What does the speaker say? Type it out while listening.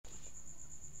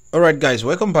Alright guys,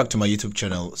 welcome back to my YouTube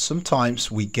channel. Sometimes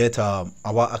we get our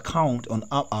account on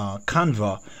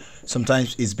Canva,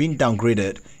 sometimes it's been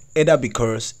downgraded, either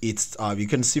because it's you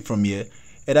can see from here,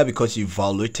 either because you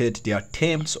violated their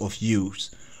terms of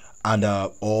use and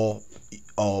or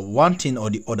one thing or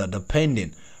the other,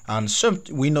 depending. And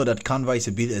we know that Canva is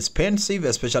a bit expensive,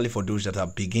 especially for those that are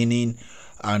beginning,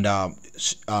 and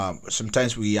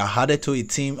sometimes we are added to a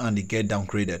team and they get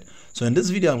downgraded. So in this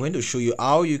video I'm going to show you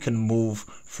how you can move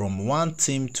from one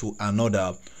team to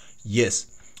another.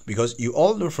 Yes, because you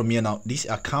all know from here now this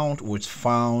account was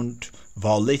found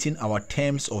violating our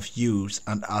terms of use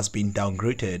and has been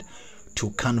downgraded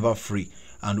to Canva free,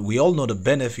 and we all know the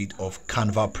benefit of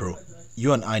Canva Pro.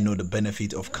 You and I know the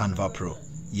benefit of Canva Pro.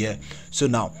 Yeah, so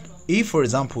now if for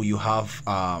example you have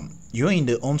you're in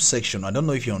the home section, I don't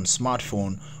know if you're on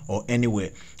smartphone or anywhere,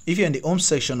 if you're in the home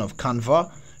section of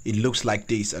Canva, it looks like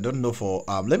this. I don't know for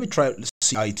let me try to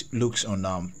see how it looks on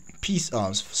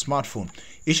smartphone.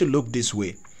 It should look this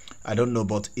way. I don't know,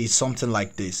 but it's something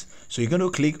like this. So you're going to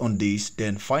click on this,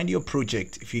 then find your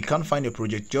project. If you can't find your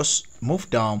project, just move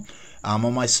down. I'm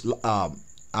on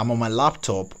my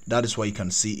laptop, that is why you can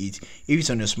see it. If it's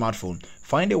on your smartphone,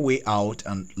 find a way out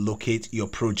and locate your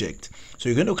project. So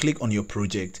you're going to click on your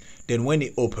project, then when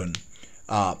it open,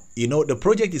 you know the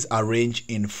project is arranged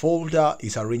in folder,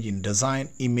 is arranged in design,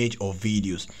 image or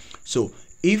videos. So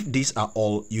if these are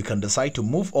all, you can decide to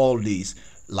move all these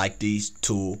like this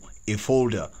to a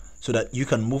folder so that you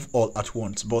can move all at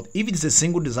once. But if it's a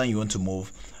single design you want to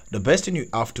move, the best thing you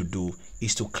have to do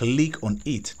is to click on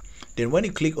it. Then when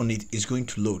you click on it, it's going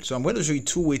to load. So I'm going to show you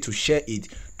two ways to share it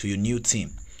to your new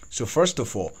team. So first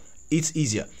of all, it's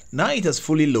easier. Now it has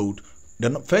fully loaded.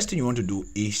 The first thing you want to do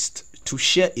is to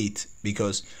share it,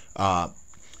 because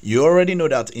you already know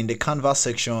that in the Canva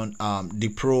section, the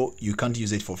Pro, you can't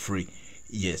use it for free.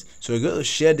 Yes, so you're going to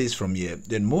share this from here,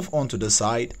 then move on to the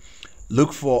side,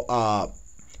 look for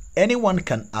anyone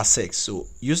can access. So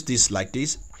use this like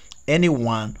this,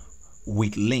 anyone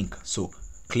with link. So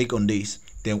click on this,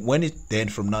 then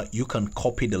from now you can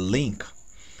copy the link,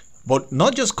 but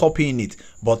not just copying it,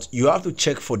 but you have to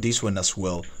check for this one as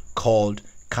well, called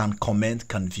can comment,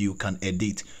 can view, can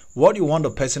edit. What you want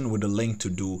the person with the link to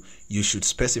do, you should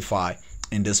specify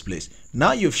in this place.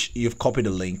 Now you've copied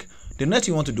the link. The next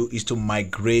thing you want to do is to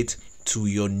migrate to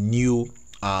your new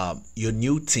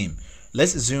team.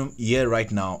 Let's assume here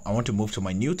right now I want to move to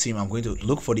my new team. I'm going to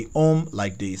look for the home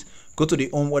like this. Go to the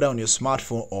home, whether on your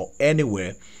smartphone or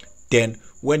anywhere. Then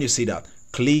when you see that,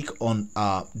 click on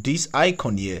this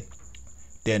icon here,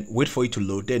 then wait for it to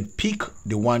load, then pick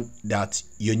the one that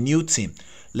your new team.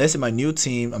 Let's say my new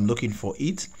team, I'm looking for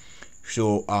it,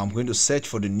 so I'm going to search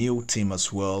for the new team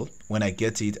as well. When I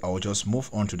get it, I'll just move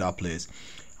on to that place.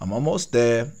 I'm almost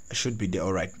there. I should be there.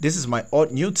 All right, this is my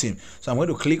new team, so I'm going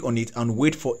to click on it and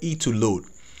wait for it to load.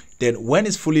 Then when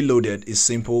it's fully loaded, it's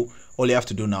simple. All you have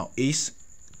to do now is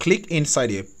click inside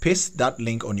here, paste that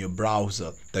link on your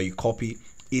browser that you copy,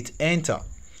 hit enter.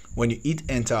 When you hit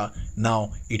enter,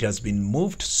 now it has been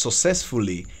moved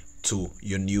successfully to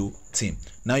your new team.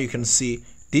 Now you can see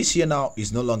this here now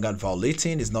is no longer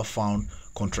violating, is not found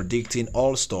contradicting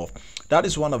all stuff. That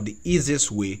is one of the easiest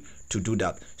way to do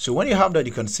that. So when you have that,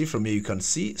 you can see from here, you can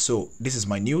see, so this is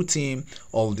my new team,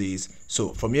 all these.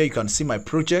 So from here you can see my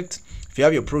project. If you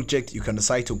have your project, you can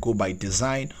decide to go by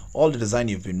design, all the design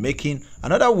you've been making.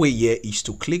 Another way here is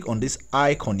to click on this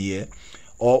icon here,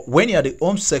 or when you're at the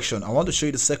home section, I want to show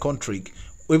you the second trick.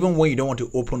 Even when you don't want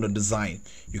to open the design,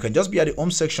 you can just be at the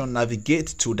home section, navigate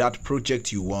to that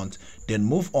project you want, then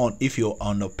move on. If you're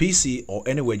on a PC or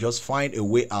anywhere, just find a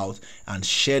way out and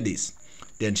share this.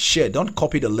 Then share, don't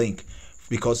copy the link,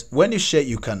 because when you share,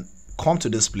 you can come to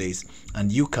this place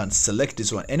and you can select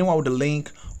this one, anyone with the link,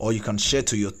 or you can share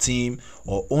to your team,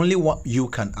 or only what you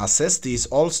can access this.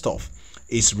 All stuff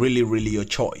is really your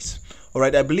choice. All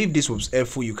right, I believe this was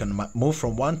helpful. You can move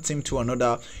from one team to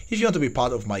another. If you want to be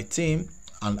part of my team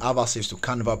and have access to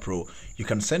Canva Pro, you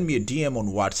can send me a DM on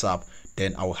WhatsApp,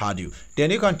 then I'll add you. Then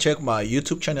you can check my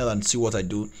YouTube channel and see what I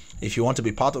do. If you want to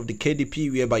be part of the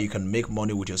KDP, whereby you can make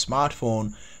money with your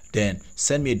smartphone, then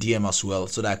send me a DM as well,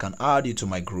 so that I can add you to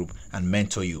my group and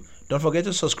mentor you. Don't forget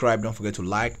to subscribe, don't forget to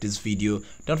like this video,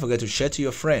 don't forget to share to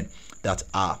your friend that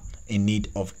are in need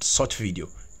of such video.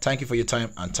 Thank you for your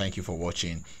time and thank you for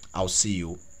watching. I'll see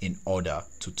you in other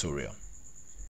tutorial.